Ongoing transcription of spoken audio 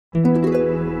Like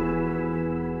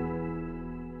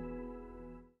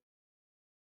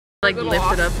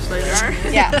lift it up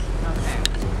slightly. Yeah.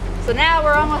 So now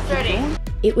we're almost ready.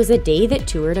 It was a day that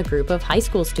toured a group of high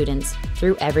school students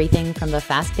through everything from the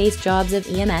fast-paced jobs of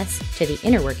EMS to the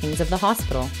inner workings of the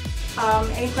hospital.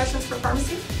 Any questions for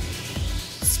pharmacy?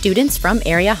 Students from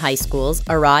area high schools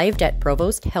arrived at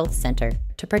Provost Health Centre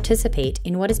to participate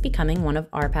in what is becoming one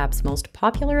of RPAP's most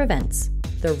popular events,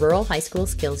 the Rural High School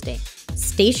Skills Day.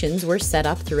 Stations were set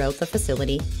up throughout the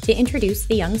facility to introduce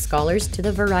the young scholars to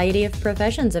the variety of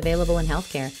professions available in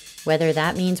healthcare, whether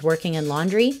that means working in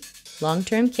laundry,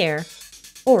 long-term care,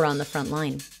 or on the front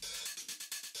line.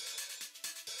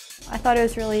 I thought it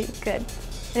was really good,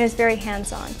 and it was very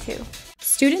hands-on too.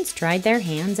 Students tried their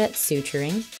hands at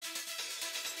suturing,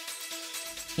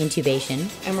 intubation,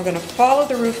 And we're going to follow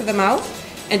the roof of the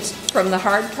mouth and from the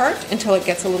hard part until it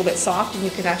gets a little bit soft and you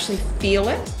can actually feel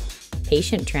it.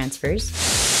 patient transfers,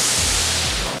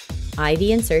 IV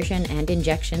insertion and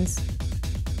injections,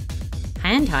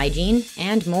 hand hygiene,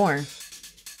 and more.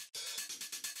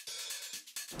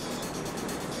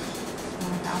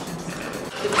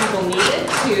 The people needed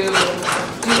to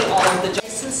do all of the jobs.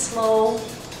 Nice and slow,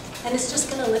 and it's just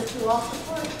going to lift you off the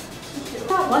floor.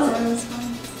 That wasn't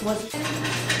fun.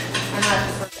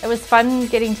 It was fun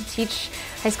getting to teach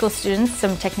high school students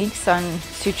some techniques on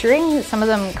suturing. Some of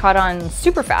them caught on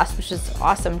super fast, which is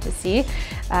awesome to see.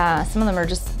 Some of them are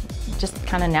just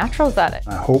kind of naturals at it.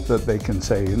 I hope that they can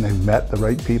say, and they've met the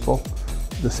right people,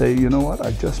 to say, you know what,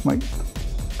 I just might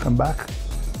come back.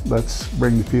 Let's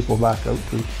bring the people back out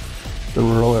to the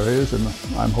rural areas, and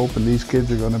I'm hoping these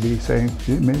kids are going to be saying,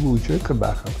 gee, maybe we should come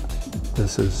back out.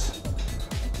 This is,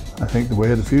 I think, the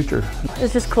way of the future.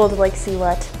 It's just cool to see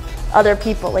what other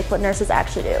people, what nurses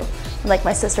actually do. And,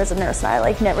 my sister's a nurse and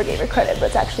I never gave her credit, but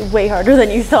it's actually way harder than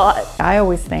you thought. I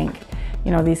always think,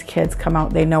 these kids come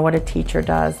out, they know what a teacher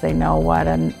does, they know what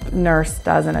a nurse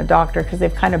does and a doctor, because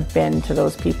they've kind of been to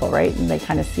those people, right? And they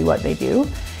kind of see what they do.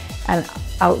 And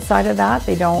outside of that,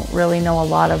 they don't really know a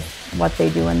lot of what they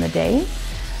do in the day.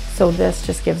 So this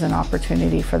just gives an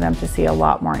opportunity for them to see a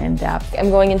lot more in depth. I'm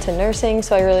going into nursing,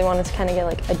 so I really wanted to kind of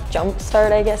get a jump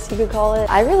start, I guess you could call it.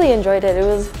 I really enjoyed it. It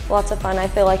was lots of fun. I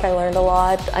feel like I learned a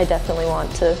lot. I definitely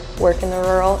want to work in the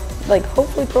rural,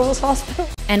 hopefully Provost Hospital.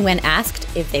 And when asked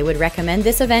if they would recommend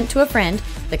this event to a friend,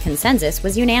 the consensus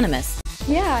was unanimous.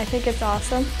 Yeah, I think it's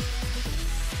awesome.